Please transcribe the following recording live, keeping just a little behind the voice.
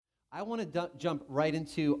I want to jump right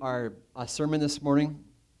into our sermon this morning.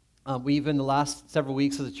 We've, in the last several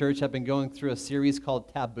weeks as a church, have been going through a series called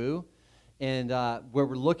Taboo, and where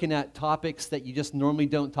we're looking at topics that you just normally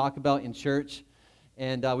don't talk about in church.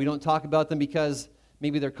 And we don't talk about them because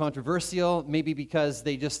maybe they're controversial, maybe because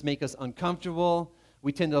they just make us uncomfortable.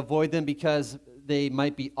 We tend to avoid them because they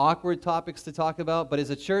might be awkward topics to talk about. But as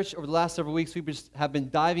a church, over the last several weeks, we just have been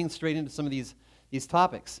diving straight into some of these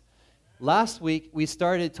topics. Last week, we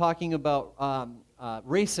started talking about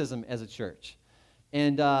racism as a church.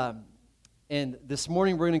 And this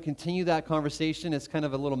morning, we're going to continue that conversation. It's kind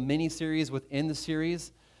of a little mini-series within the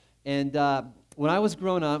series. And when I was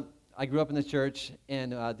growing up, I grew up in the church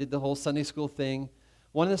and did the whole Sunday school thing.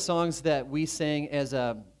 One of the songs that we sang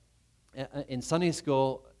in Sunday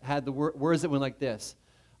school had the words that went like this: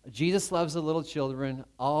 Jesus loves the little children,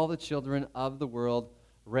 all the children of the world,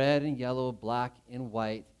 red and yellow, black and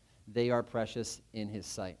white. They are precious in his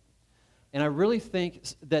sight. And I really think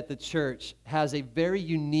that the church has a very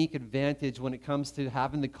unique advantage when it comes to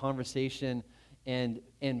having the conversation and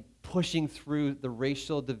pushing through the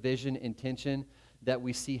racial division and tension that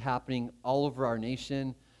we see happening all over our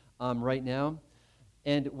nation right now.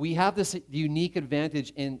 And we have this unique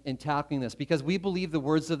advantage in tackling this because we believe the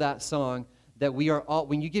words of that song that we are all,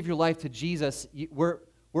 when you give your life to Jesus, we're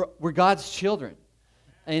God's children.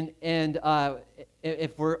 And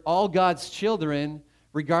if we're all God's children,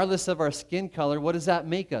 regardless of our skin color, what does that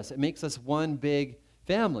make us? It makes us one big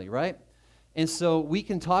family, right? And so we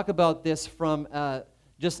can talk about this from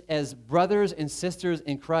just as brothers and sisters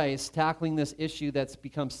in Christ, tackling this issue that's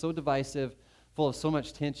become so divisive, full of so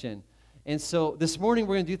much tension. And so this morning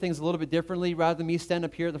we're going to do things a little bit differently. Rather than me stand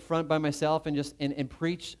up here at the front by myself and just and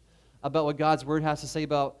preach about what God's Word has to say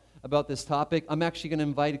about this topic, I'm actually going to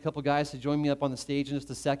invite a couple guys to join me up on the stage in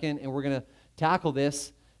just a second, and we're going to tackle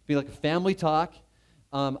this, be like a family talk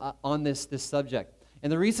on this subject.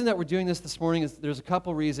 And the reason that we're doing this morning is there's a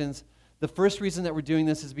couple reasons. The first reason that we're doing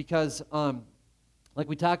this is because, like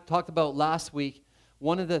we talked about last week,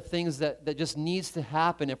 one of the things that just needs to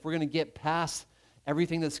happen if we're going to get past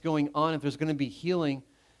everything that's going on, if there's going to be healing,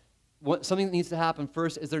 something that needs to happen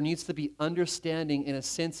first is there needs to be understanding and a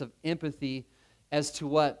sense of empathy as to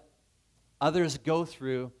what others go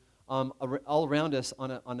through all around us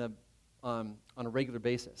on a regular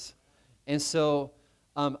basis. And so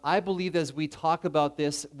I believe as we talk about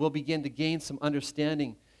this, we'll begin to gain some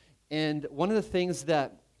understanding. And one of the things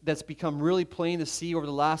that's become really plain to see over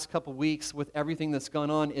the last couple weeks with everything that's gone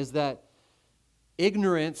on is that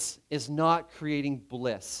ignorance is not creating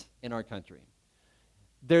bliss in our country.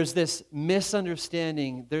 There's this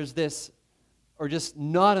misunderstanding, or just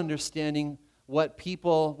not understanding what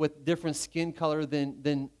people with different skin color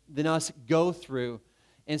than us go through.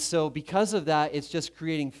 And so because of that, it's just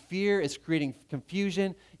creating fear, it's creating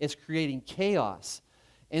confusion, it's creating chaos.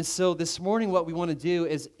 And so this morning what we want to do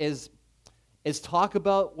is talk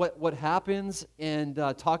about what happens and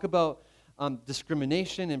talk about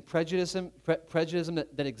discrimination and prejudice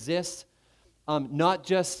that exists. Not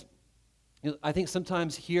just, I think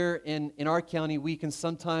sometimes here in our county, we can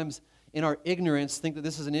sometimes, in our ignorance, think that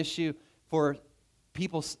this is an issue for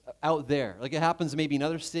people out there. Like it happens maybe in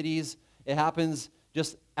other cities, it happens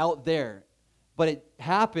just out there. But it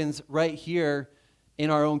happens right here in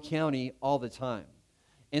our own county all the time.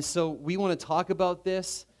 And so we want to talk about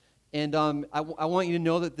this. And I want you to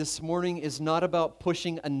know that this morning is not about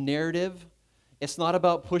pushing a narrative. It's not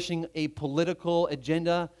about pushing a political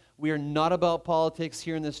agenda. We are not about politics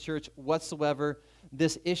here in this church whatsoever.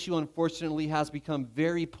 This issue, unfortunately, has become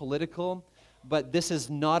very political. But this is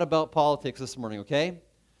not about politics this morning, okay?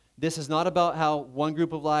 This is not about how one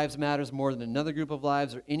group of lives matters more than another group of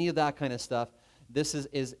lives or any of that kind of stuff. This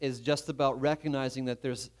is just about recognizing that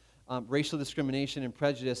there's racial discrimination and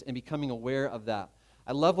prejudice and becoming aware of that.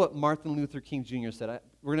 I love what Martin Luther King Jr. said.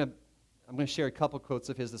 I'm going to share a couple quotes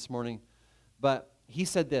of his this morning. But he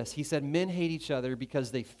said this. He said, "Men hate each other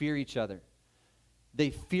because they fear each other.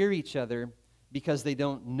 They fear each other because they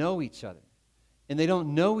don't know each other. And they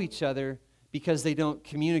don't know each other because they don't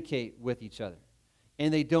communicate with each other.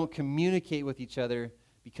 And they don't communicate with each other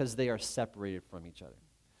because they are separated from each other."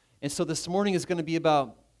 And so this morning is going to be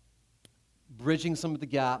about bridging some of the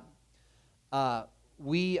gap.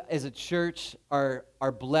 We as a church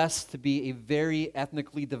are blessed to be a very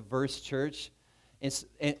ethnically diverse church.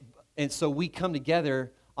 And so we come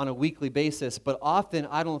together on a weekly basis, but often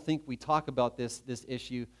I don't think we talk about this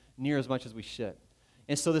issue near as much as we should.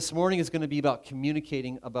 And so this morning is going to be about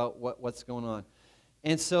communicating about what's going on.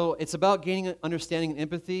 And so it's about gaining understanding and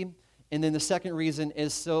empathy. And then the second reason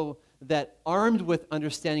is so that armed with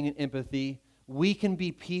understanding and empathy, we can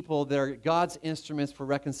be people that are God's instruments for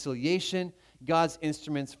reconciliation, God's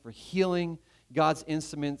instruments for healing, God's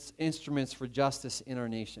instruments for justice in our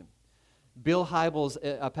nation. Bill Hybels,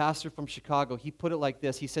 a pastor from Chicago, he put it like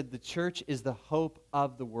this. He said, the church is the hope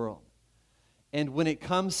of the world. And when it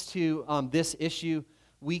comes to this issue,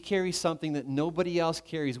 we carry something that nobody else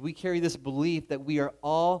carries. We carry this belief that we are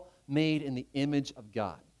all made in the image of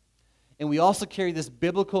God. And we also carry this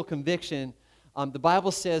biblical conviction. The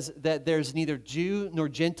Bible says that there's neither Jew nor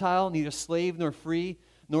Gentile, neither slave nor free,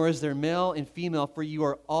 nor is there male and female, for you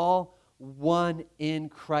are all one in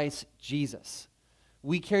Christ Jesus.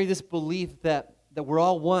 We carry this belief that we're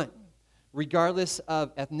all one, regardless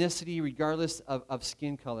of ethnicity, regardless of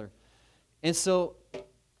skin color. And so,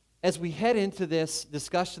 as we head into this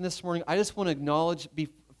discussion this morning, I just want to acknowledge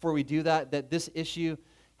before we do that this issue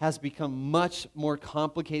has become much more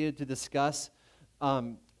complicated to discuss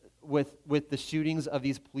with the shootings of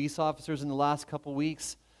these police officers in the last couple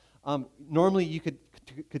weeks. Normally, you could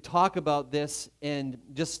talk about this and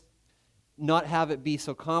just not have it be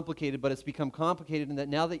so complicated, but it's become complicated in that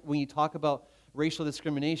now that when you talk about racial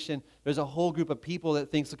discrimination, there's a whole group of people that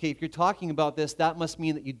thinks, okay, if you're talking about this, that must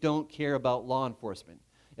mean that you don't care about law enforcement.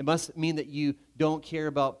 It must mean that you don't care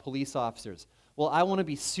about police officers. Well, I want to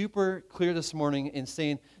be super clear this morning in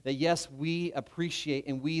saying that yes, we appreciate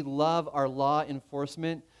and we love our law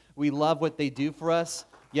enforcement. We love what they do for us.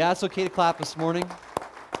 Yeah, it's okay to clap this morning.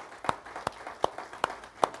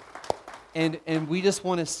 And we just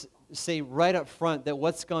want to say right up front that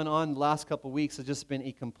what's gone on the last couple of weeks has just been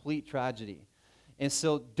a complete tragedy. And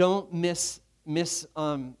so don't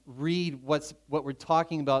read what we're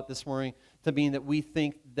talking about this morning to mean that we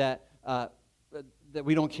think that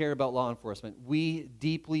we don't care about law enforcement. We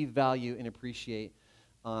deeply value and appreciate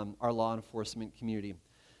our law enforcement community.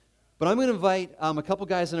 But I'm going to invite a couple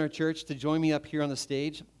guys in our church to join me up here on the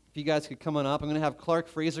stage. If you guys could come on up. I'm going to have Clark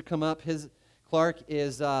Fraser come up. Clark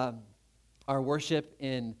is our worship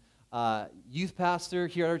and youth pastor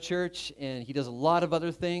here at our church, and he does a lot of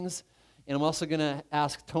other things. And I'm also going to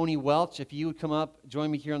ask Tony Welch if you would come up,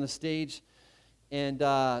 join me here on the stage. And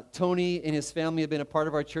Tony and his family have been a part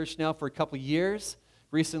of our church now for a couple years.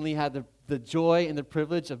 Recently had the joy and the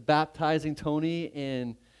privilege of baptizing Tony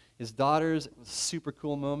and his daughters. It was a super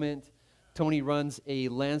cool moment. Tony runs a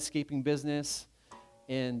landscaping business,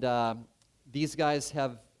 and these guys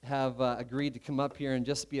have agreed to come up here and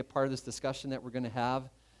just be a part of this discussion that we're going to have.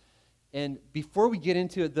 And before we get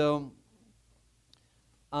into it, though,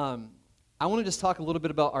 I want to just talk a little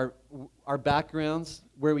bit about our backgrounds,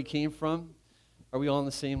 where we came from. Are we all on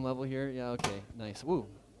the same level here? Yeah, okay, nice. Woo,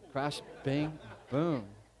 crash, bang, boom.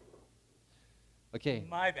 Okay.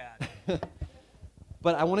 My bad.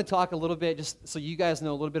 But I want to talk a little bit, just so you guys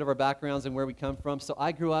know a little bit of our backgrounds and where we come from. So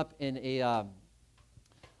I grew up in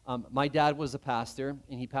my dad was a pastor,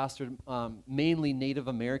 and he pastored mainly Native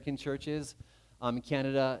American churches. In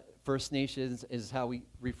Canada, First Nations is how we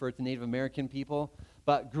refer to Native American people.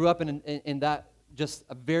 But grew up in that just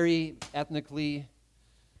a very ethnically.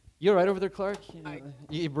 You all right over there, Clark?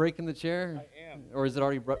 You breaking the chair? I am. Or is it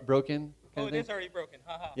already broken? Oh, it is already broken.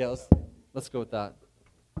 Haha. Yeah, let's go with that.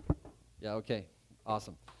 Yeah, okay,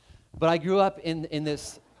 awesome. But I grew up in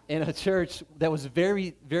a church that was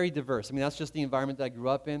very, very diverse. I mean, that's just the environment that I grew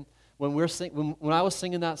up in. When I was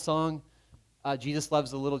singing that song, Jesus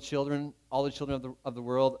loves the little children, all the children of the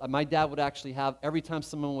world. My dad would actually have, every time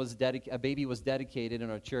a baby was dedicated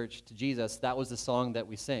in our church to Jesus, that was the song that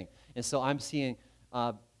we sang. And so I'm seeing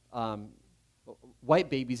white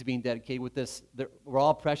babies being dedicated with this. We're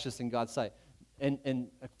all precious in God's sight. And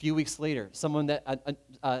a few weeks later,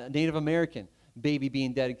 a Native American baby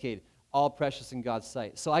being dedicated, all precious in God's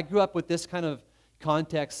sight. So I grew up with this kind of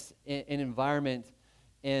context and environment,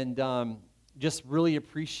 and just really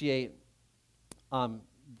appreciate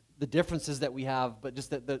the differerences that we have, but just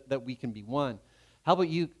that we can be one. How about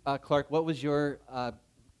you, Clark?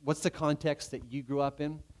 What's the context that you grew up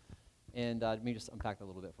in? And maybe just unpack that a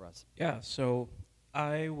little bit for us. Yeah, so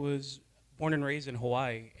I was born and raised in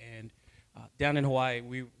Hawaii, and down in Hawaii,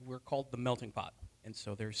 we're called the melting pot. And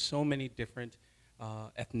so there's so many different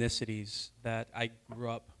ethnicities that I grew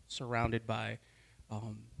up surrounded by.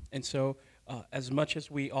 And so as much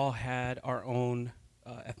as we all had our own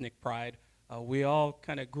ethnic pride, we all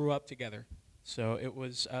kind of grew up together. So it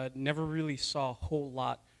was, never really saw a whole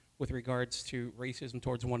lot with regards to racism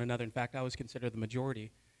towards one another. In fact, I was considered the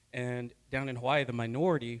majority. And down in Hawaii, the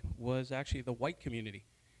minority was actually the white community.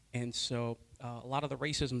 And so a lot of the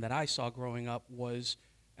racism that I saw growing up was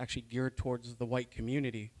actually geared towards the white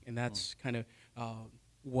community. And that's kind of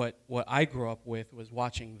what I grew up with, was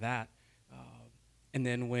watching that. And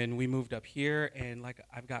then when we moved up here, and like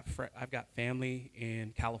I've got family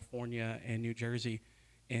in California and New Jersey,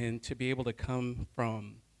 and to be able to come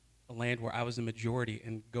from a land where I was the majority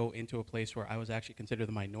and go into a place where I was actually considered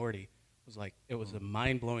the minority was like it was a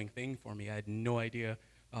mind blowing thing for me. I had no idea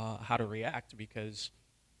how to react because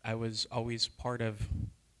I was always part of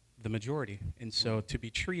the majority, and so to be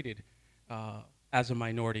treated as a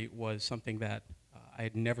minority was something that I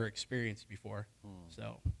had never experienced before.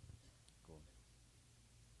 So. Cool.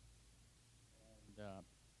 And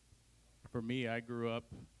for me, I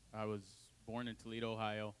was born in Toledo,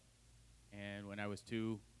 Ohio, and when I was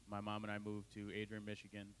 2, my mom and I moved to Adrian,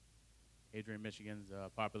 Michigan. Adrian, Michigan's a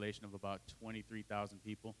population of about 23,000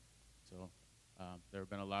 people. So there have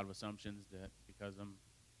been a lot of assumptions that because I'm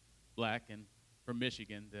black and from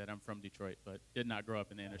Michigan that I'm from Detroit, but did not grow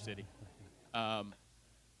up in the inner city.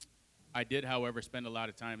 I did, however, spend a lot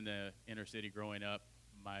of time in the inner city growing up.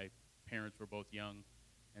 My parents were both young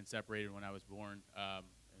and separated when I was born,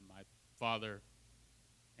 and my father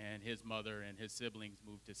and his mother and his siblings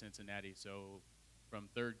moved to Cincinnati. So from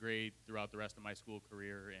 3rd grade throughout the rest of my school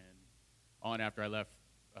career and on after I left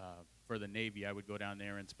for the Navy, I would go down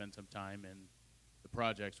there and spend some time in the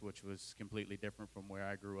projects, which was completely different from where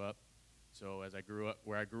I grew up. So as I grew up,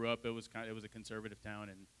 where I grew up, it was a conservative town,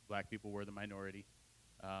 and black people were the minority.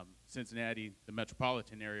 Cincinnati, the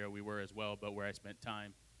metropolitan area, we were as well, but where I spent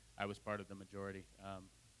time, I was part of the majority.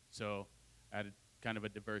 So I had kind of a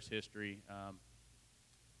diverse history,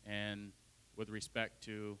 and with respect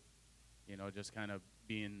to, just kind of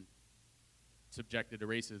being subjected to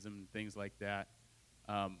racism and things like that.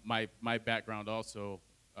 My background also,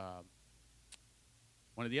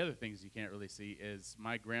 one of the other things you can't really see is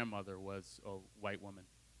my grandmother was a white woman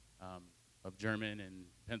of German and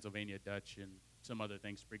Pennsylvania Dutch and some other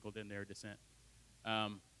things sprinkled in their descent.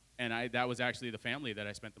 And that was actually the family that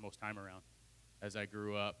I spent the most time around as I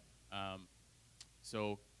grew up.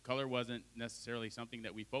 So color wasn't necessarily something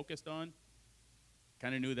that we focused on.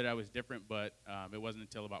 Kind of knew that I was different, but it wasn't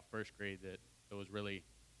until about 1st grade that it was really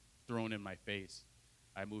thrown in my face.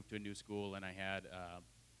 I moved to a new school, and I had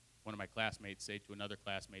one of my classmates say to another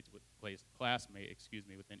classmate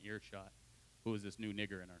within earshot, who was this new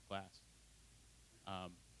nigger in our class.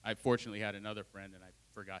 I fortunately had another friend, and I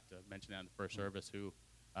forgot to mention that in the first service, who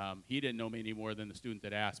he didn't know me any more than the student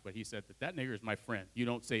that asked, but he said that nigger is my friend. You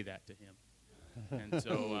don't say that to him. And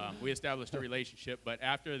so we established a relationship, but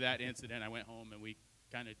after that incident, I went home and we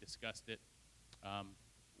kind of discussed it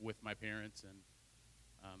with my parents, and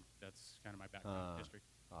that's kind of my background history.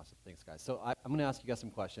 Awesome. Thanks, guys. So I'm going to ask you guys some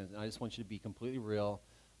questions, and I just want you to be completely real.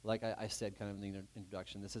 Like I said kind of in the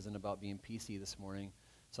introduction, this isn't about being PC this morning,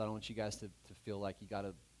 so I don't want you guys to feel like you got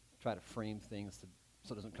to try to frame things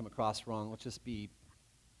so it doesn't come across wrong. Let's just be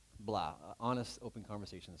honest, open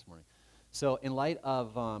conversation this morning. So in light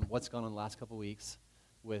of what's gone on the last couple of weeks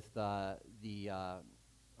with what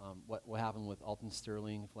happened with Alton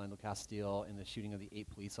Sterling, Philando Castile, and the shooting of the 8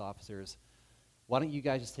 police officers, why don't you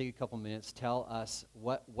guys just take a couple minutes, tell us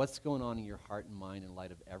what's going on in your heart and mind in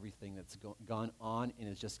light of everything that's gone on and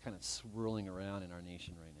is just kind of swirling around in our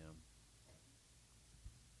nation right now.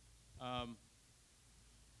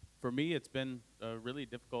 For me, it's been a really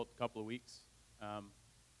difficult couple of weeks.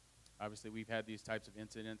 Obviously, we've had these types of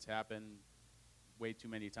incidents happen way too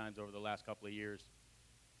many times over the last couple of years.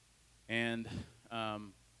 And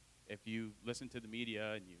if you listen to the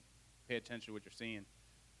media and you pay attention to what you're seeing,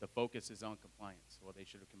 the focus is on compliance. Well, they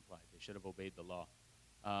should have complied. They should have obeyed the law.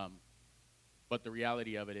 But the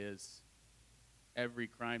reality of it is every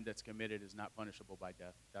crime that's committed is not punishable by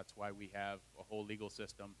death. That's why we have a whole legal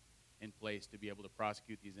system in place to be able to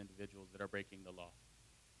prosecute these individuals that are breaking the law.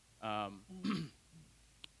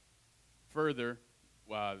 Further,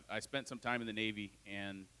 I spent some time in the Navy,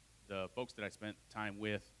 and the folks that I spent time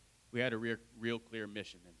with, we had a real clear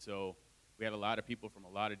mission. And so we had a lot of people from a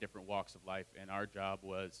lot of different walks of life, and our job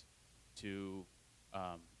was to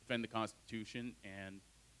defend the Constitution and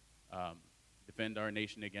defend our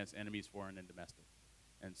nation against enemies, foreign and domestic.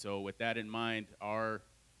 And so with that in mind, our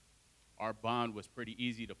bond was pretty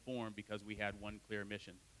easy to form because we had one clear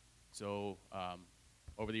mission. So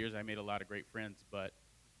over the years, I made a lot of great friends, but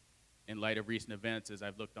in light of recent events, as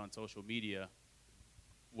I've looked on social media,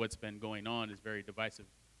 what's been going on is very divisive.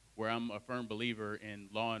 Where I'm a firm believer in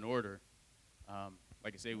law and order,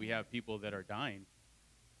 like I say, we have people that are dying,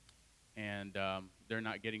 and they're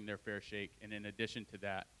not getting their fair shake. And in addition to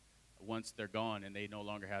that, once they're gone and they no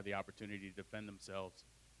longer have the opportunity to defend themselves,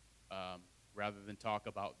 rather than talk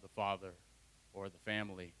about the father or the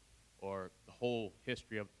family or the whole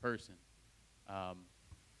history of the person,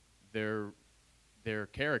 their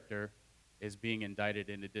character is being indicted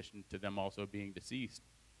in addition to them also being deceased.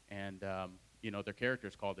 And, their character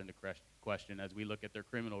is called into question as we look at their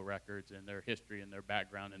criminal records and their history and their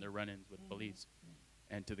background and their run-ins with police.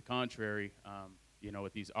 And to the contrary,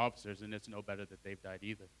 with these officers, and it's no better that they've died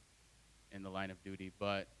either in the line of duty,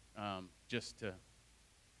 but just to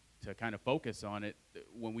kind of focus on it,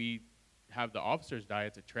 when we have the officers die,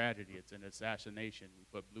 it's a tragedy. It's an assassination. We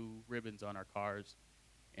put blue ribbons on our cars,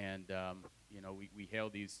 and we hail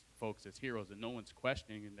these folks as heroes, and no one's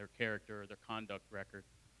questioning their character or their conduct record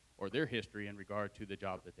or their history in regard to the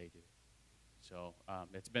job that they do. So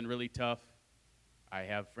it's been really tough. I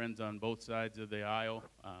have friends on both sides of the aisle.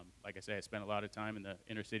 Like I say, I spent a lot of time in the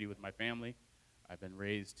inner city with my family. I've been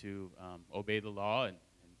raised to obey the law and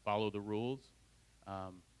follow the rules.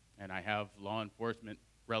 And I have law enforcement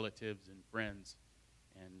relatives and friends,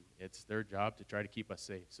 and it's their job to try to keep us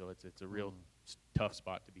safe. So it's a real tough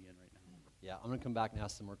spot to be in right now. Yeah, I'm going to come back and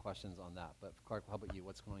ask some more questions on that. But Clark, how about you?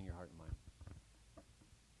 What's going on in your heart and mind?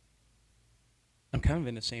 I'm kind of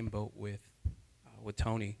in the same boat with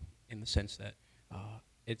Tony in the sense that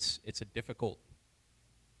it's a difficult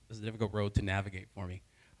road to navigate for me.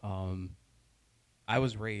 I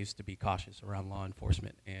was raised to be cautious around law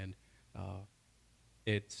enforcement, and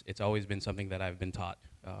it's always been something that I've been taught.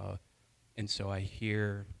 And so I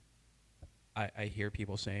hear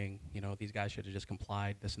people saying, these guys should have just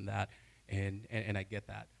complied, this and that, and I get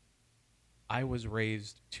that. I was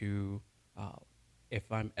raised to, if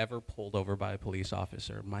I'm ever pulled over by a police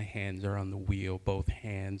officer, my hands are on the wheel, both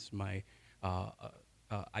hands.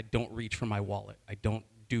 I don't reach for my wallet. I don't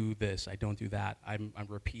do this. I don't do that. I'm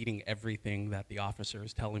repeating everything that the officer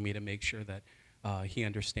is telling me to make sure that he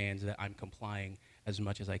understands that I'm complying as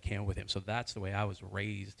much as I can with him. So that's the way I was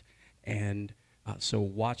raised. And so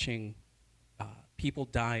watching people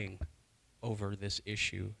dying over this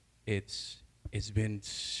issue, it's been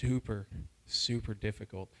super, super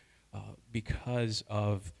difficult because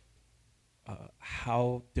of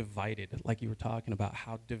how divided, like you were talking about,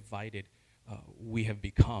 how divided we have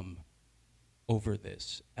become over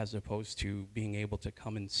this, as opposed to being able to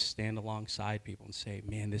come and stand alongside people and say,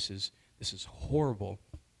 man, this is horrible.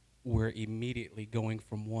 We're immediately going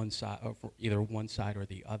from one side, or for either one side or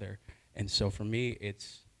the other. And so for me,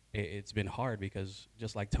 it's been hard because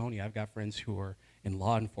just like Tony, I've got friends who are in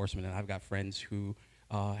law enforcement, and I've got friends who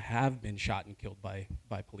have been shot and killed by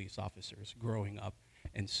police officers growing up.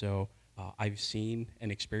 And so I've seen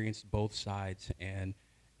and experienced both sides, and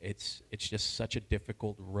it's just such a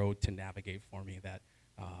difficult road to navigate for me that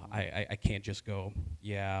I can't just go,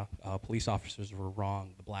 police officers were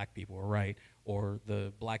wrong, the black people were right, or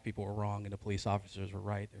the black people were wrong and the police officers were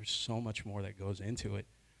right. There's so much more that goes into it,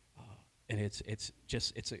 and it's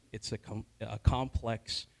a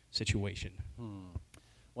complex situation.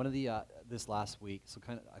 One of the this last week, so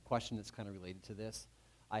kind of a question that's kind of related to this.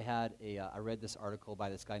 I read this article by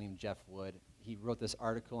this guy named Jeff Wood. He wrote this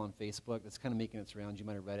article on Facebook that's kind of making its rounds. You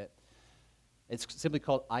might have read it. It's simply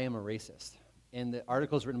called "I Am a Racist," and the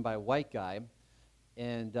article is written by a white guy,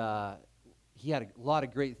 and he had a lot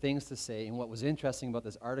of great things to say. And what was interesting about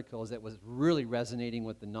this article is that it was really resonating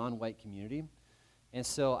with the non-white community. And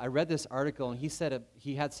so I read this article, and he said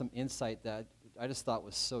he had some insight that I just thought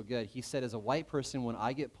was so good. He said, as a white person, when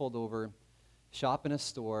I get pulled over, shop in a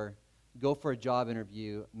store, go for a job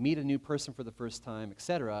interview, meet a new person for the first time,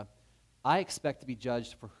 etc., I expect to be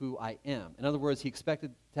judged for who I am. In other words, he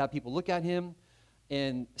expected to have people look at him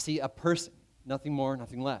and see a person, nothing more,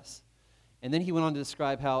 nothing less. And then he went on to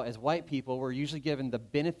describe how, as white people, we're usually given the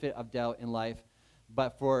benefit of doubt in life,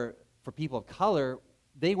 but for people of color,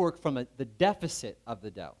 they work from the deficit of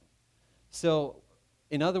the doubt. So,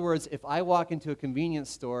 in other words, if I walk into a convenience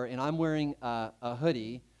store and I'm wearing a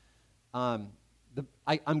hoodie, I'm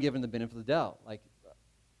given the benefit of the doubt. Like,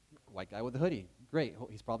 white guy with a hoodie, great.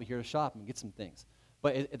 He's probably here to shop and get some things.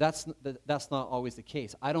 But that's not always the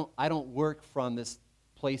case. I don't work from this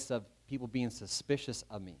place of people being suspicious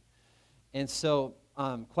of me. And so,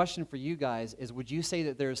 question for you guys is: would you say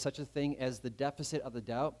that there is such a thing as the deficit of the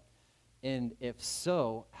doubt? And if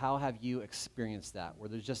so, how have you experienced that? Where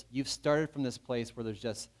you've started from this place where there's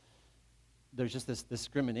just this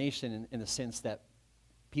discrimination in the sense that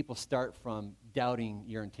people start from doubting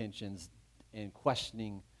your intentions and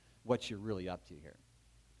questioning what you're really up to here.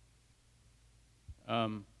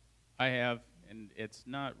 I have, and it's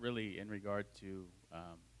not really in regard to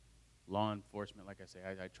law enforcement. Like I say,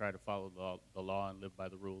 I try to follow the law and live by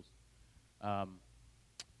the rules.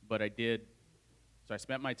 But I did. So I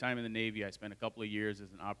spent my time in the Navy. I spent a couple of years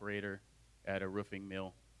as an operator at a roofing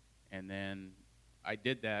mill. And then I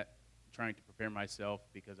did that trying to prepare myself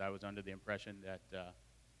because I was under the impression that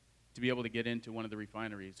to be able to get into one of the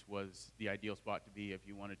refineries was the ideal spot to be if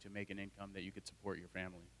you wanted to make an income that you could support your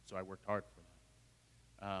family. So I worked hard for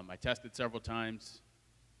that. I tested several times,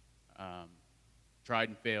 tried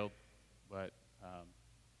and failed, but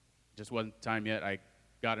just wasn't the time yet. I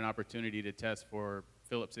got an opportunity to test for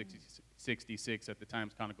Phillips 66, at the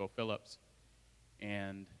time ConocoPhillips,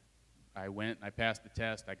 and I went and I passed the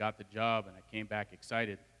test, I got the job, and I came back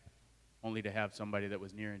excited, only to have somebody that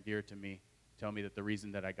was near and dear to me tell me that the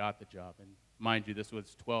reason that I got the job, and mind you, this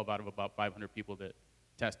was 12 out of about 500 people that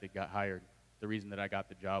tested got hired. The reason that I got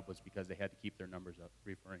the job was because they had to keep their numbers up,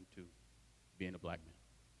 referring to being a black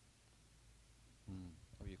man.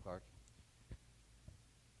 How are you, Clark?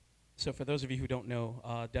 So for those of you who don't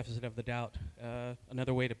know, deficit of the doubt,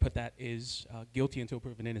 another way to put that is guilty until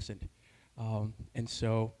proven innocent. And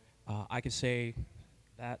so I could say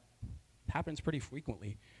that happens pretty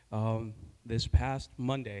frequently. This past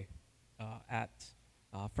Monday at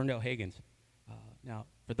Ferndale Hagen's. Now,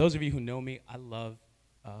 for those of you who know me, I love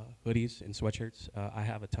hoodies and sweatshirts. I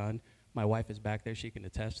have a ton. My wife is back there. She can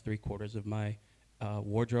attest 3/4 of my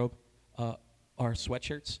wardrobe are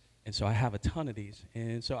sweatshirts. And so I have a ton of these.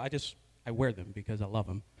 And so I wear them because I love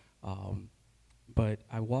them. But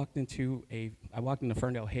I walked into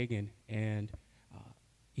Ferndale Hagen and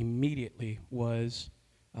immediately was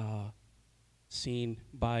seen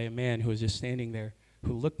by a man who was just standing there,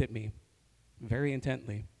 who looked at me very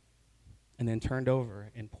intently and then turned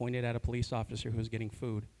over and pointed at a police officer who was getting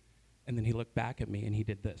food. And then he looked back at me and he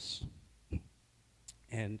did this.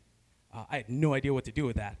 And I had no idea what to do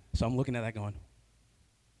with that. So I'm looking at that going,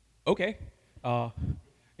 okay. I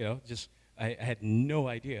had no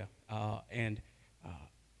idea.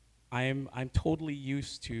 I'm totally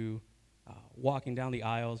used to walking down the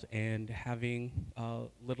aisles and having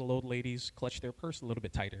little old ladies clutch their purse a little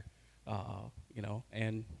bit tighter,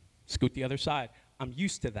 and scoot the other side. I'm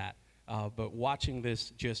used to that. But watching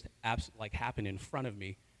this just happen in front of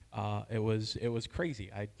me, it was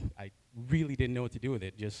crazy. I really didn't know what to do with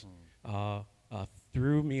it. Just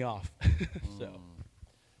threw me off.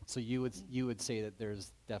 So you would say that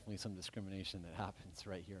there's definitely some discrimination that happens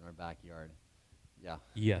right here in our backyard. Yeah.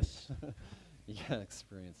 Yes. You gotta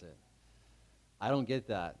experience it. I don't get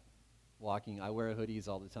that. I wear hoodies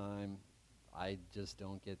all the time. I just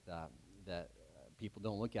don't get that people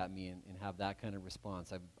don't look at me and have that kind of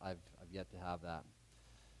response. I've yet to have that.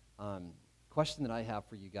 Question that I have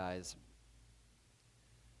for you guys.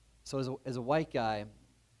 So as a white guy,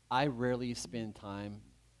 I rarely spend time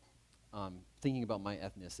thinking about my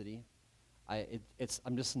ethnicity.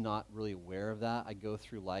 I'm just not really aware of that. I go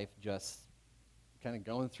through life just kind of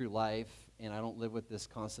going through life, and I don't live with this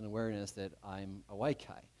constant awareness that I'm a white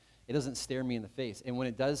guy. It doesn't stare me in the face, and when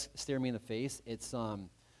it does stare me in the face, it's not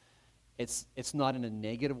in a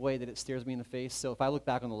negative way that it stares me in the face. So if I look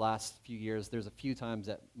back on the last few years, there's a few times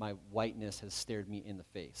that my whiteness has stared me in the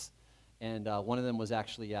face, and one of them was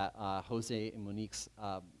actually at Jose and Monique's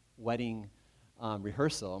wedding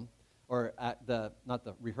rehearsal. Or at not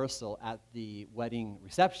the rehearsal, at the wedding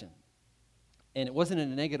reception. And it wasn't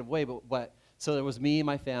in a negative way, but so there was me and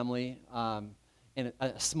my family, and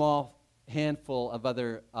a small handful of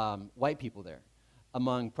other white people there,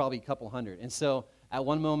 among probably a couple hundred. And so at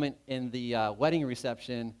one moment in the wedding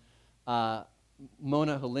reception,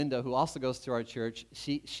 Mona Holinda, who also goes to our church,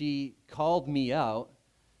 she called me out.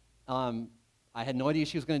 I had no idea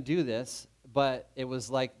she was going to do this, but it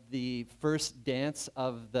was like the first dance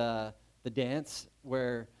of the dance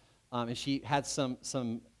where, and she had some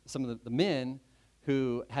of the men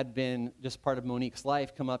who had been just part of Monique's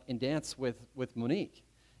life come up and dance with Monique.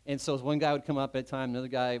 And so one guy would come up at a time, another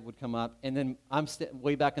guy would come up, and then I'm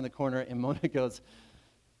way back in the corner, and Mona goes,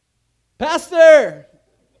 "Pastor!"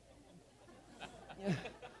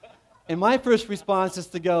 And my first response is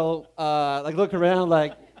to go, look around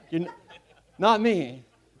like, "You're not me."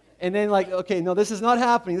 And then okay, no, this is not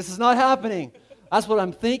happening. This is not happening. That's what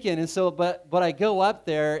I'm thinking. And so, but I go up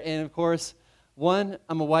there, and of course, one,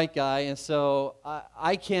 I'm a white guy, and so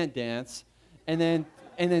I can't dance. And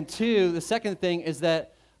then two, the second thing is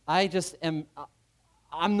that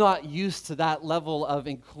I'm not used to that level of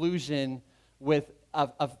inclusion with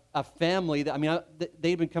a family.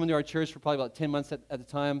 They'd been coming to our church for probably about 10 months at the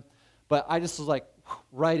time, but I just was like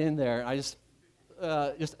right in there. I just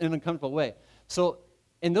in an uncomfortable way. So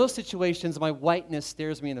in those situations, my whiteness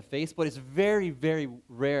stares me in the face, but it's very, very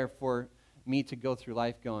rare for me to go through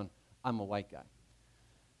life going, I'm a white guy.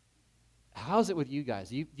 How's it with you guys?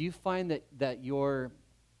 Do you find that your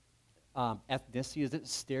ethnicity, does it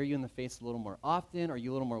stare you in the face a little more often? Are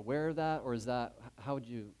you a little more aware of that? Or how would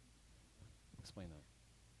you explain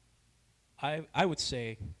that? I would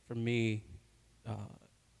say, for me,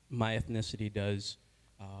 my ethnicity does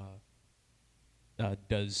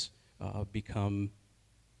become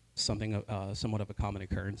something somewhat of a common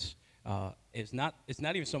occurrence. It's not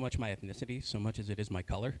even so much my ethnicity so much as it is my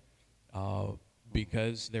color,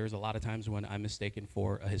 because there's a lot of times when I'm mistaken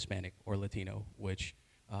for a Hispanic or Latino, which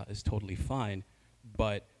is totally fine,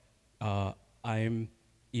 but I'm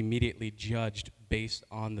immediately judged based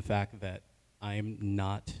on the fact that I'm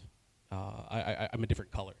not, I'm a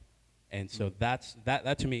different color. And so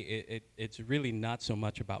that to me, it's really not so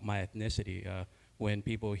much about my ethnicity. When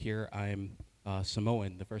people hear I'm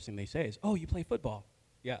Samoan, the first thing they say is, "Oh, you play football?"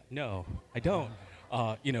 Yeah, no, I don't.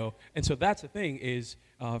 And so that's the thing is,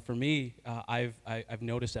 for me, I've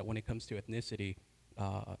noticed that when it comes to ethnicity,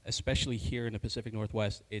 especially here in the Pacific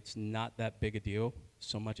Northwest, it's not that big a deal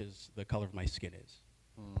so much as the color of my skin is.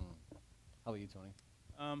 How about you, Tony?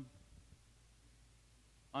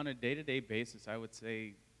 On a day-to-day basis, I would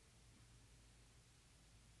say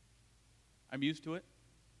I'm used to it,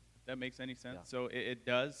 if that makes any sense. Yeah. So it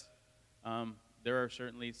does. There are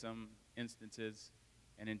certainly some instances,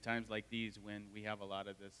 and in times like these, when we have a lot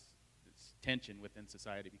of this tension within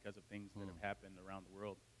society because of things that have happened around the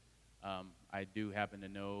world, I do happen to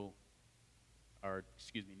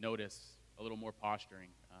notice a little more posturing,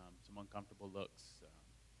 some uncomfortable looks,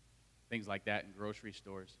 things like that in grocery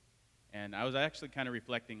stores. And I was actually kind of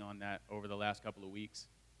reflecting on that over the last couple of weeks.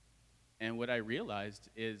 And what I realized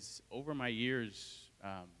is over my years,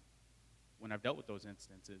 when I've dealt with those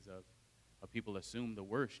instances of people assume the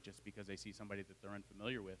worst just because they see somebody that they're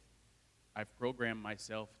unfamiliar with, I've programmed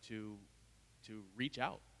myself to reach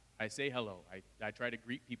out. I say hello. I try to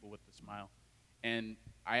greet people with a smile. And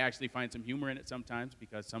I actually find some humor in it sometimes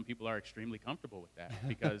because some people are extremely comfortable with that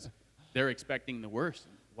because they're expecting the worst.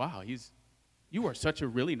 Wow, you are such a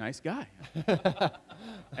really nice guy.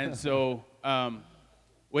 And so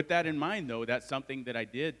with that in mind, though, that's something that I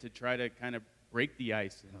did to try to kind of break the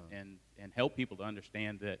ice and help people to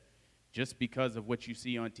understand that just because of what you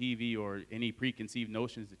see on TV or any preconceived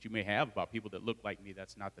notions that you may have about people that look like me,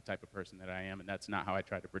 that's not the type of person that I am, and that's not how I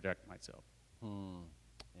try to project myself.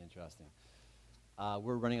 Interesting.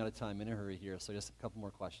 We're running out of time in a hurry here, so just a couple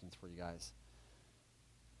more questions for you guys.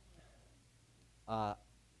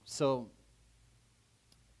 So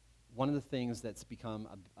one of the things that's become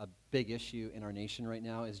a big issue in our nation right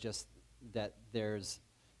now is just that there's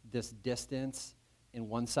this distance, and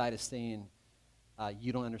one side is saying,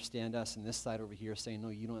 you don't understand us, and this side over here is saying, no,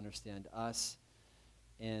 you don't understand us.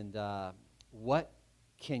 And what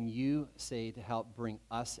can you say to help bring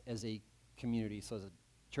us as a community, so as a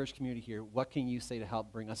church community here, what can you say to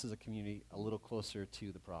help bring us as a community a little closer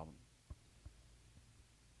to the problem?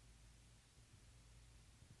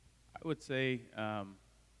 I would say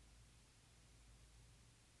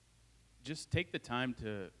just take the time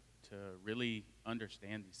to really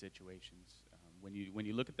understand these situations. When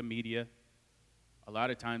you look at the media, a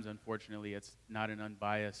lot of times, unfortunately, it's not an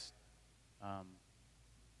unbiased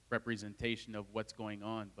representation of what's going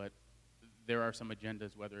on, but there are some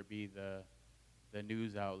agendas, whether it be the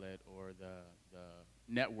news outlet or the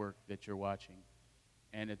network that you're watching,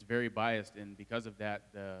 and it's very biased, and because of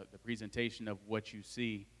that, the presentation of what you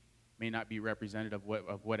see may not be representative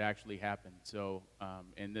of what actually happened. So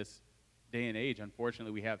in this day and age,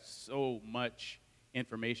 unfortunately, we have so much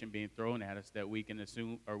information being thrown at us that we can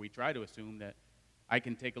assume, or we try to assume, that I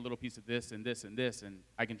can take a little piece of this and this and this, and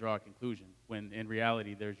I can draw a conclusion, when in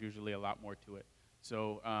reality, there's usually a lot more to it.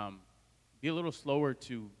 So be a little slower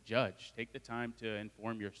to judge. Take the time to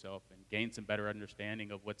inform yourself and gain some better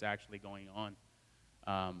understanding of what's actually going on.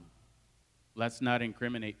 Let's not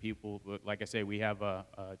incriminate people, but like I say, we have a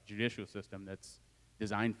judicial system that's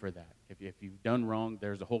designed for that. If you've done wrong,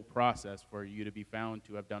 there's a whole process for you to be found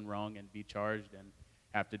to have done wrong and be charged and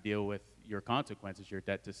have to deal with your consequences, your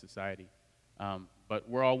debt to society. But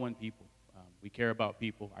we're all one people. We care about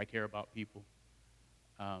people. I care about people.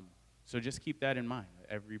 So just keep that in mind.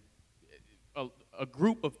 A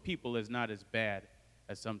group of people is not as bad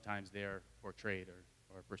as sometimes they're portrayed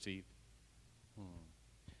or perceived.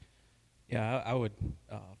 Yeah, I would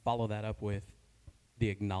follow that up with the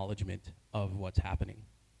acknowledgement of what's happening.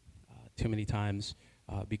 Too many times,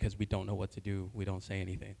 because we don't know what to do, we don't say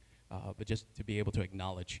anything. But just to be able to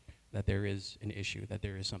acknowledge that there is an issue, that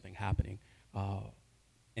there is something happening,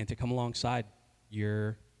 and to come alongside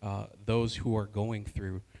those who are going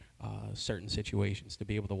through certain situations, to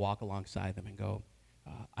be able to walk alongside them and go,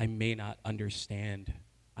 I may not understand,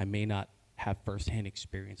 I may not have firsthand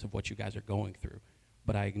experience of what you guys are going through,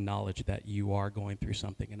 but I acknowledge that you are going through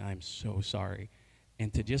something, and I'm so sorry.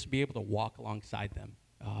 And to just be able to walk alongside them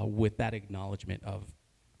with that acknowledgement of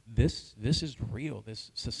this is real.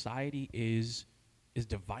 This society is is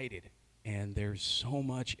divided. And there's so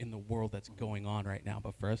much in the world that's going on right now.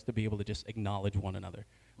 But for us to be able to just acknowledge one another,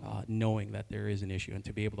 knowing that there is an issue, and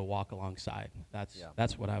to be able to walk alongside,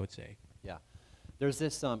 that's what I would say. Yeah. There's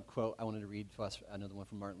this quote I wanted to read to us, another one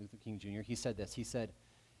from Martin Luther King Jr. He said this. He said,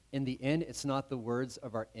 "In the end, it's not the words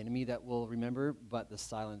of our enemy that we'll remember, but the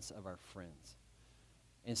silence of our friends."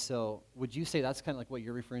 And so would you say that's kind of like what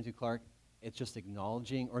you're referring to, Clark? It's just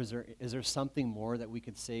acknowledging, or is there something more that we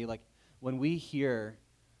could say? Like when we hear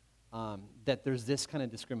that there's this kind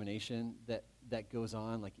of discrimination that goes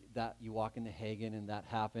on, like that you walk into Hagen and that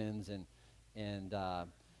happens, and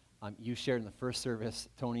you shared in the first service,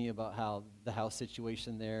 Tony, about how the house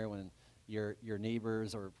situation there, when your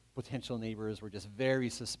neighbors or potential neighbors were just very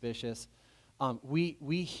suspicious.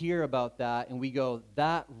 We hear about that and we go,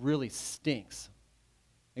 that really stinks.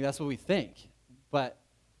 Like, that's what we think. But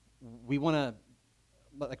we want to,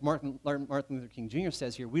 like Martin Luther King Jr.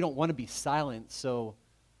 says here, we don't want to be silent, so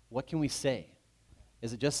what can we say?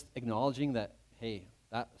 Is it just acknowledging that, hey,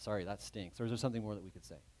 that stinks? Or is there something more that we could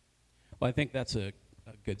say? Well, I think that's a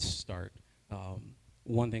good start.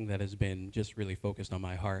 One thing that has been just really focused on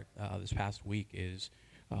my heart this past week is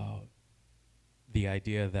the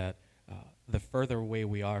idea that the further away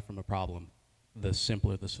we are from a problem, the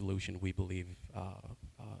simpler the solution we believe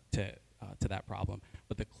to that problem.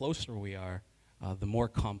 But the closer we are, the more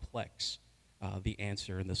complex the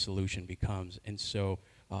answer and the solution becomes. And so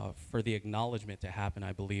for the acknowledgement to happen,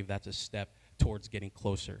 I believe that's a step towards getting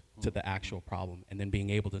closer to the actual problem, and then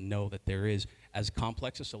being able to know that there is, as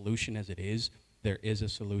complex a solution as it is, there is a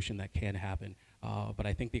solution that can happen. But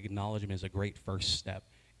I think the acknowledgement is a great first step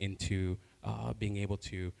into being able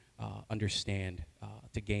to understand,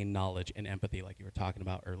 to gain knowledge and empathy, like you were talking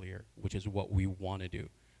about earlier, which is what we want to do.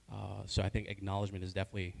 So I think acknowledgement is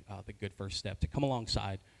definitely the good first step to come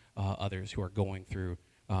alongside others who are going through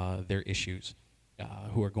their issues,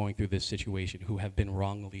 who are going through this situation, who have been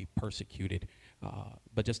wrongly persecuted.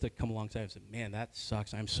 But just to come alongside and say, man, that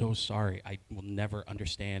sucks. I'm so sorry. I will never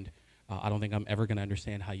understand. I don't think I'm ever going to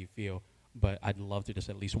understand how you feel, but I'd love to just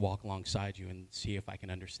at least walk alongside you and see if I can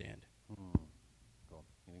understand. Cool.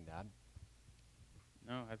 Anything to add?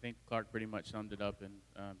 No, I think Clark pretty much summed it up. And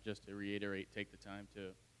just to reiterate, take the time to,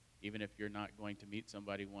 even if you're not going to meet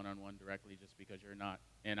somebody one-on-one directly just because you're not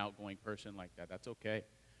an outgoing person like that, that's okay.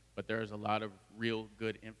 But there's a lot of real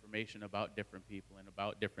good information about different people and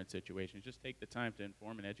about different situations. Just take the time to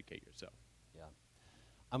inform and educate yourself. Yeah.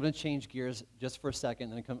 I'm going to change gears just for a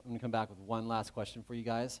second, and I'm going to come back with one last question for you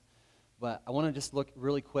guys. But I want to just look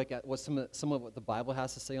really quick at what some of what the Bible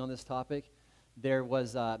has to say on this topic. There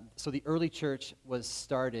was, so the early church was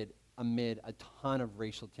started amid a ton of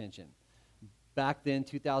racial tension. Back then,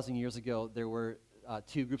 2,000 years ago, there were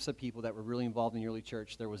two groups of people that were really involved in the early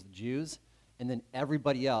church. There was the Jews, and then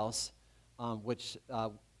everybody else, which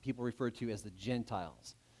people refer to as the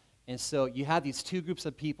Gentiles. And so you had these two groups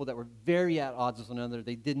of people that were very at odds with one another.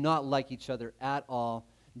 They did not like each other at all.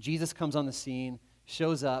 Jesus comes on the scene,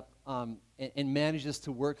 shows up, and manages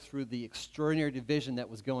to work through the extraordinary division that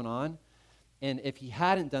was going on. And if he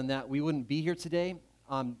hadn't done that, we wouldn't be here today.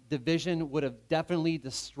 Division would have definitely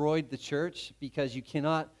destroyed the church, because you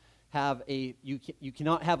cannot have a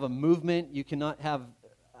movement, you cannot have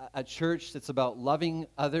a church that's about loving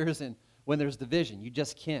others and when there's division. You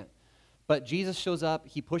just can't. But Jesus shows up,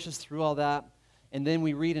 he pushes through all that, and then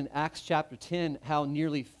we read in Acts chapter 10 how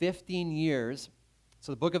nearly 15 years,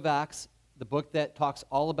 so the book of Acts, the book that talks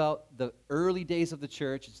all about the early days of the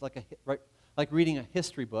church, it's like reading a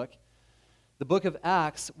history book. The book of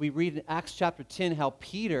Acts, we read in Acts chapter 10 how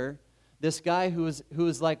Peter, this guy who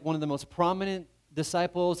is like one of the most prominent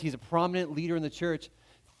disciples, he's a prominent leader in the church,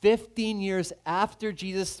 15 years after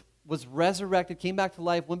Jesus was resurrected, came back to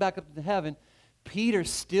life, went back up to heaven, Peter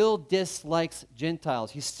still dislikes Gentiles.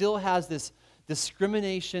 He still has this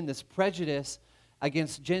discrimination, this prejudice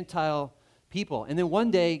against Gentile people. And then one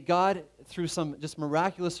day, God, through some just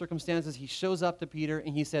miraculous circumstances, he shows up to Peter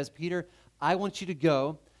and he says, Peter, I want you to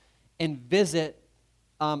go and visit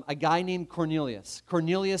a guy named Cornelius.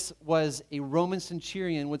 Cornelius was a Roman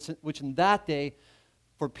centurion, which in that day,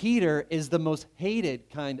 for Peter, is the most hated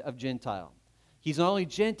kind of Gentile. He's not only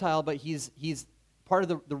Gentile, but he's part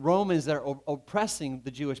of the Romans that are oppressing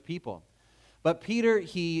the Jewish people. But Peter,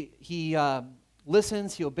 he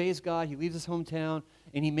listens, he obeys God, he leaves his hometown,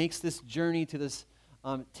 and he makes this journey to this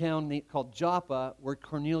town called Joppa, where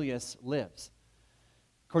Cornelius lives.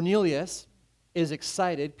 Cornelius is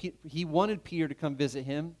excited. He wanted Peter to come visit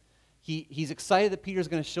him. He's excited that Peter's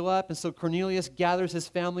going to show up, and so Cornelius gathers his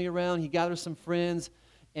family around. He gathers some friends,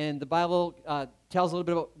 And the Bible tells a little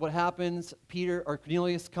bit about what happens. Peter or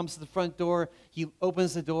Cornelius comes to the front door. He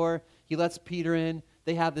opens the door. He lets Peter in.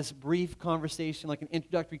 They have this brief conversation, like an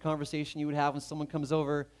introductory conversation you would have when someone comes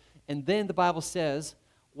over. And then the Bible says,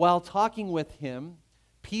 while talking with him,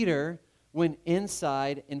 Peter went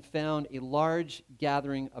inside and found a large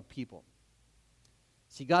gathering of people.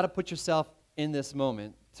 So you got to put yourself in this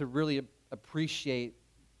moment to really appreciate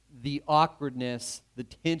the awkwardness, the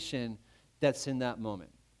tension that's in that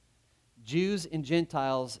moment. Jews and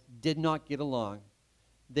Gentiles did not get along.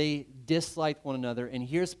 They disliked one another. And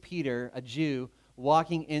here's Peter, a Jew,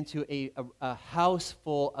 walking into a house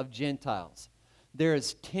full of Gentiles. There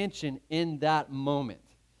is tension in that moment.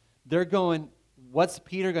 They're going, what's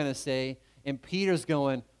Peter going to say? And Peter's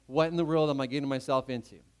going, what in the world am I getting myself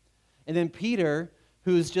into? And then Peter,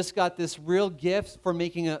 who's just got this real gift for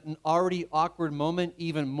making an already awkward moment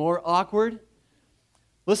even more awkward,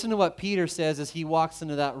 listen to what Peter says as he walks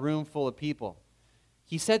into that room full of people.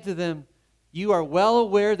 He said to them, "You are well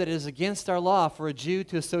aware that it is against our law for a Jew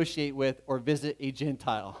to associate with or visit a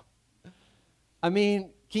Gentile." I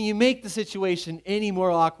mean, can you make the situation any more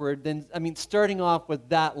awkward than, starting off with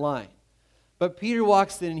that line? But Peter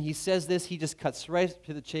walks in and he says this. He just cuts right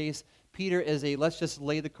to the chase. Peter is a let's just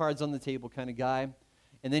lay the cards on the table kind of guy.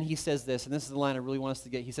 And then he says this, and this is the line I really want us to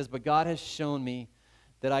get. He says, "But God has shown me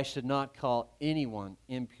that I should not call anyone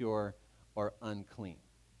impure or unclean."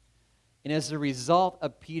 And as a result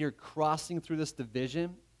of Peter crossing through this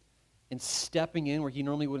division and stepping in where he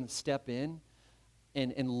normally wouldn't step in,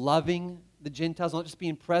 and loving the Gentiles, not just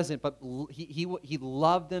being present, but he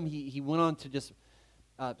loved them. He went on to just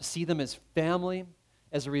see them as family.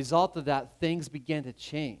 As a result of that, things began to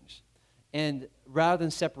change. And rather than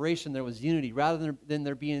separation, there was unity. Rather than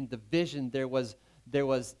there being division, there was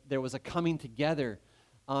a coming together.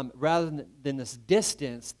 Rather than this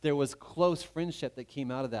distance, there was close friendship that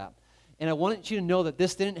came out of that. And I wanted you to know that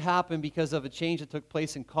this didn't happen because of a change that took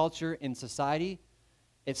place in culture, in society.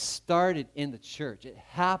 It started in the church. It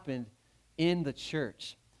happened in the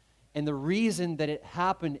church. And the reason that it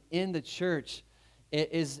happened in the church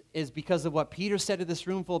is because of what Peter said to this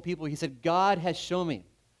room full of people. He said, "God has shown me.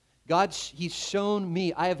 He's shown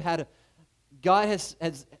me. God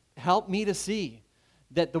has helped me to see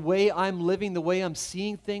that the way I'm living, the way I'm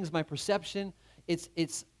seeing things, my perception,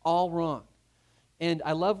 it's all wrong." And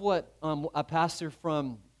I love what a pastor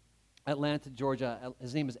from Atlanta, Georgia,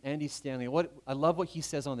 his name is Andy Stanley. I love what he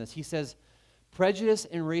says on this. He says, "Prejudice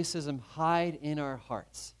and racism hide in our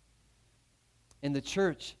hearts. And the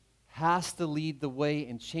church has to lead the way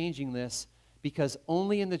in changing this, because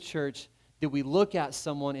only in the church do we look at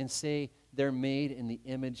someone and say they're made in the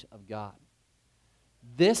image of God.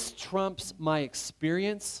 This trumps my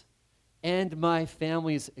experience and my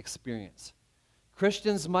family's experience.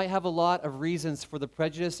 Christians might have a lot of reasons for the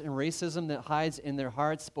prejudice and racism that hides in their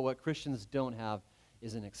hearts, but what Christians don't have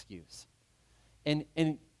is an excuse. And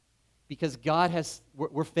because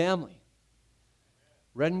we're family.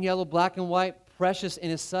 Red and yellow, black and white, precious in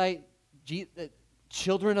His sight,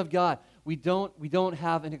 children of God. We don't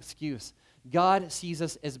have an excuse. God sees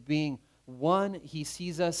us as being one. He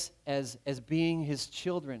sees us as being His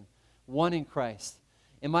children, one in Christ.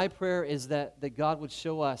 And my prayer is that God would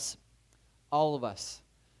show us, all of us,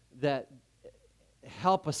 that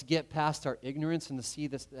help us get past our ignorance and to see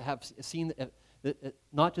this, have seen,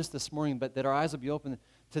 not just this morning, but that our eyes will be open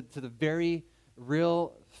to the very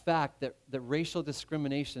real fact that racial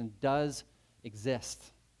discrimination does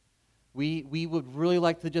exist. We would really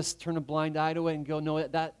like to just turn a blind eye to it and go, no,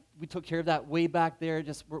 that we took care of that way back there.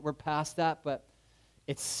 Just we're past that, but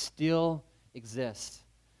it still exists,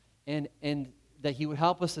 and that He would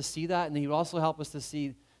help us to see that, and He would also help us to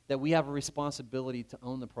see that we have a responsibility to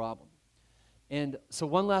own the problem. And so,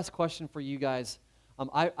 one last question for you guys: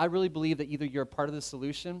 I really believe that either you're a part of the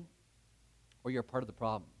solution or you're a part of the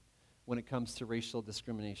problem when it comes to racial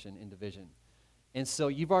discrimination and division. And so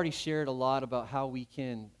you've already shared a lot about how we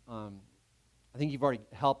can, I think you've already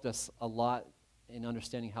helped us a lot in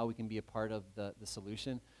understanding how we can be a part of the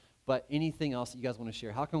solution. But anything else that you guys want to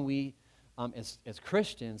share? How can we, as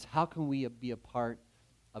Christians, how can we be a part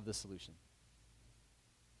of the solution?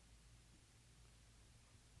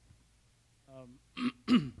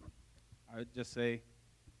 I would just say,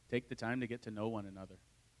 take the time to get to know one another.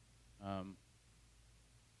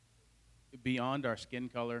 Beyond our skin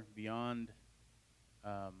color, beyond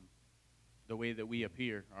the way that we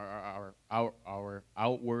appear, our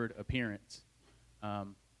outward appearance.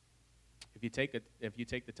 If you take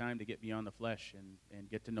the time to get beyond the flesh and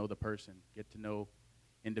get to know the person, get to know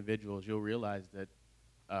individuals, you'll realize that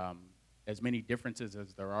as many differences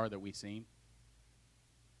as there are that we see,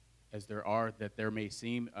 as there are that there may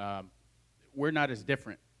seem, we're not as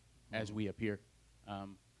different as we appear.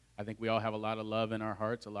 I think we all have a lot of love in our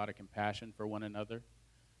hearts, a lot of compassion for one another.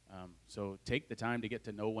 So take the time to get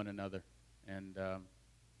to know one another and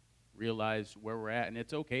realize where we're at. And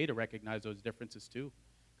it's okay to recognize those differences too,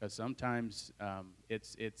 because sometimes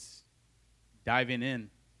it's diving in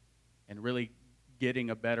and really getting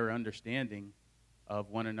a better understanding of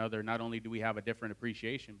one another. Not only do we have a different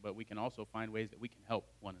appreciation, but we can also find ways that we can help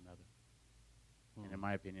one another. And in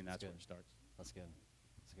my opinion, that's where it starts. That's good.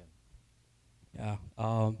 That's good. Yeah,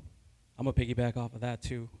 I'm gonna piggyback off of that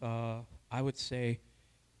too. I would say,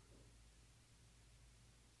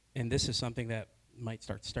 and this is something that might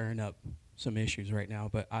start stirring up some issues right now,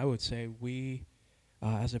 but I would say we,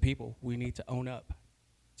 as a people, we need to own up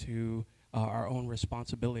to our own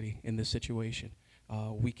responsibility in this situation.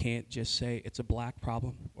 We can't just say it's a black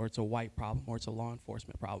problem or it's a white problem or it's a law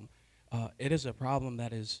enforcement problem. It is a problem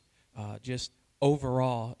that is just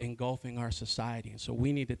overall engulfing our society. And so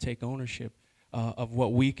we need to take ownership of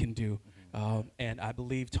what we can do. And I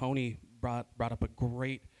believe Tony brought up a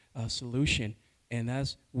great solution, and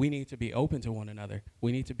that's we need to be open to one another.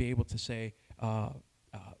 We need to be able to say,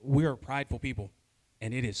 we're a prideful people.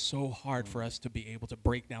 And it is so hard for us to be able to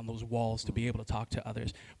break down those walls, to be able to talk to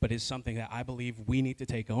others. But it's something that I believe we need to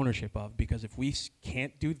take ownership of, because if we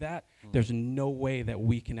can't do that, there's no way that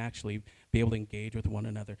we can actually be able to engage with one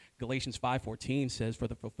another. Galatians 5:14 says, for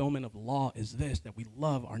the fulfillment of the law is this, that we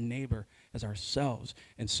love our neighbor as ourselves.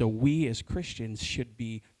 And so we as Christians should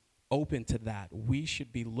be open to that. We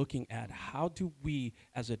should be looking at how do we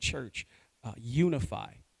as a church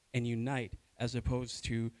unify and unite, as opposed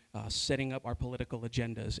to setting up our political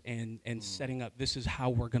agendas and setting up, this is how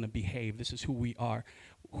we're going to behave, this is who we are.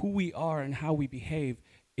 Who we are and how we behave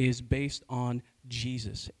is based on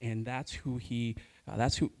Jesus, and that's who he,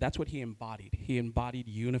 that's what he embodied. He embodied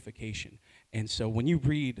unification. And so when you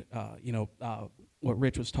read, what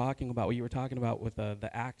Rich was talking about, what you were talking about with the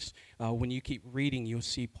Acts, when you keep reading, you'll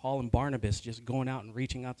see Paul and Barnabas just going out and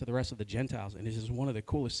reaching out to the rest of the Gentiles. And it is one of the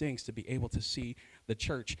coolest things to be able to see the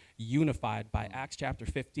church unified by Acts chapter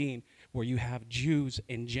 15, where you have Jews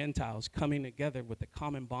and Gentiles coming together with the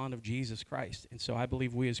common bond of Jesus Christ. And so I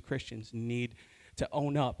believe we as Christians need to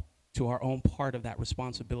own up to our own part of that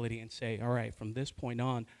responsibility and say, all right, from this point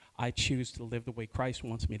on, I choose to live the way Christ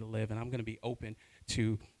wants me to live, and I'm going to be open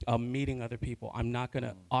to meeting other people. I'm not going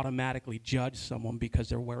to automatically judge someone because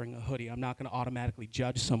they're wearing a hoodie. I'm not going to automatically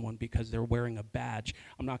judge someone because they're wearing a badge.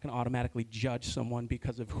 I'm not going to automatically judge someone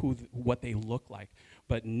because of what they look like,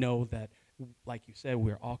 but know that, like you said,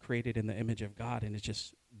 we're all created in the image of God, and it's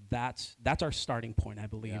just that's our starting point, I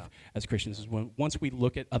believe, as Christians. Is once we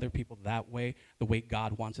look at other people that way, the way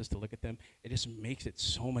God wants us to look at them, it just makes it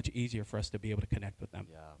so much easier for us to be able to connect with them.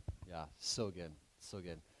 Yeah, so good, so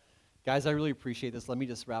good. Guys, I really appreciate this. Let me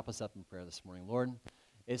just wrap us up in prayer this morning. Lord,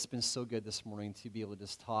 it's been so good this morning to be able to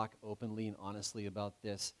just talk openly and honestly about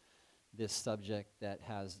this subject that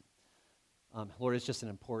has, Lord, it's just an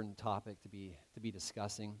important topic to be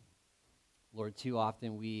discussing. Lord, too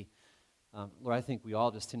often Lord, I think we all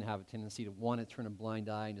just tend to have a tendency to want to turn a blind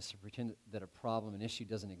eye and just to pretend that a problem, an issue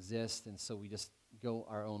doesn't exist, and so we just go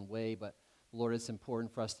our own way. But Lord, it's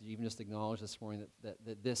important for us to even just acknowledge this morning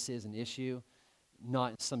that this is an issue,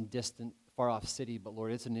 not in some distant, far-off city, but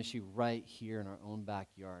Lord, it's an issue right here in our own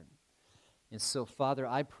backyard. And so, Father,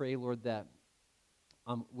 I pray, Lord, that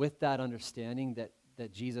with that understanding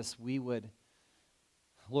that Jesus, we would,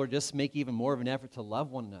 Lord, just make even more of an effort to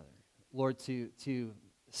love one another. Lord, to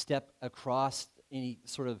step across any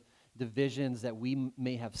sort of divisions that we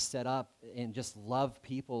may have set up and just love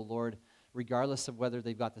people, Lord, regardless of whether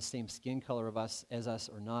they've got the same skin color as us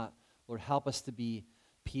or not. Lord, help us to be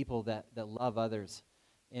people that love others.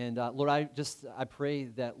 And Lord, I pray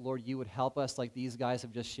that, Lord, you would help us like these guys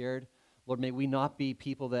have just shared. Lord, may we not be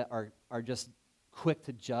people that are just quick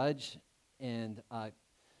to judge. And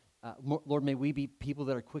Lord, may we be people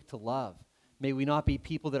that are quick to love. May we not be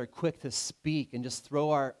people that are quick to speak and just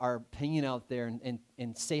throw our opinion out there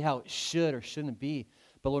and say how it should or shouldn't be.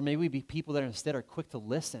 But Lord, may we be people that instead are quick to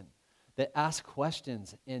listen, that ask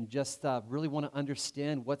questions and just really want to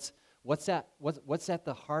understand what's at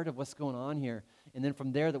the heart of what's going on here. And then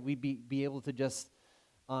from there that we'd be able to just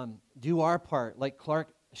do our part, like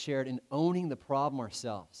Clark shared, in owning the problem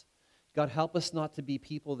ourselves. God, help us not to be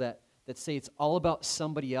people that say it's all about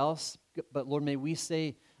somebody else, but Lord, may we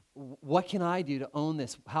say, what can I do to own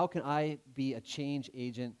this? How can I be a change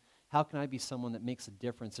agent? How can I be someone that makes a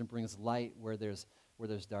difference and brings light where there's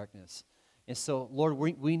darkness? And so, Lord,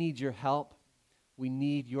 we need your help. We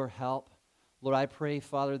need your help. Lord, I pray,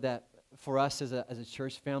 Father, that for us as a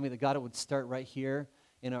church family, that God, it would start right here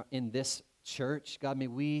in this church. God, may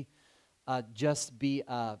we just be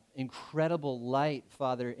an incredible light,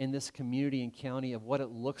 Father, in this community and county of what it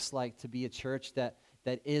looks like to be a church that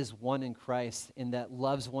is one in Christ and that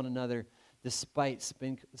loves one another despite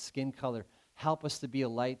skin color. Help us to be a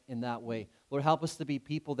light in that way. Lord, help us to be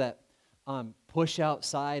people that push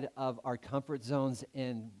outside of our comfort zones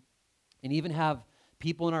and even have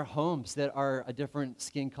people in our homes that are a different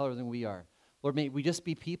skin color than we are. Lord, may we just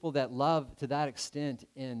be people that love to that extent,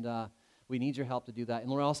 and we need your help to do that. And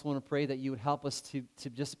Lord, I also want to pray that you would help us to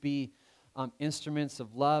just be instruments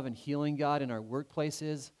of love and healing, God, in our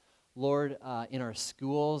workplaces, Lord, in our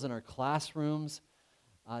schools, in our classrooms.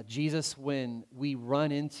 Jesus, when we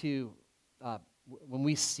run into, when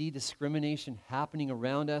we see discrimination happening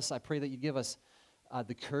around us, I pray that you give us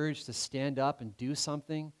the courage to stand up and do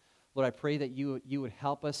something. Lord, I pray that you would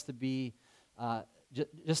help us to be,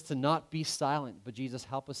 just to not be silent, but Jesus,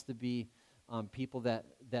 help us to be people that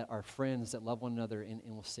are friends, that love one another, and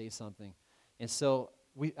will say something. And so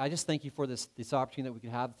I just thank you for this opportunity that we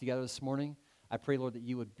could have together this morning. I pray, Lord, that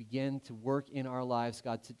you would begin to work in our lives,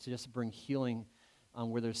 God, to just bring healing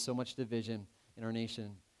where there's so much division in our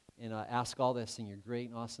nation. And ask all this in your great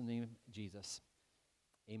and awesome name, Jesus.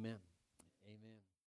 Amen.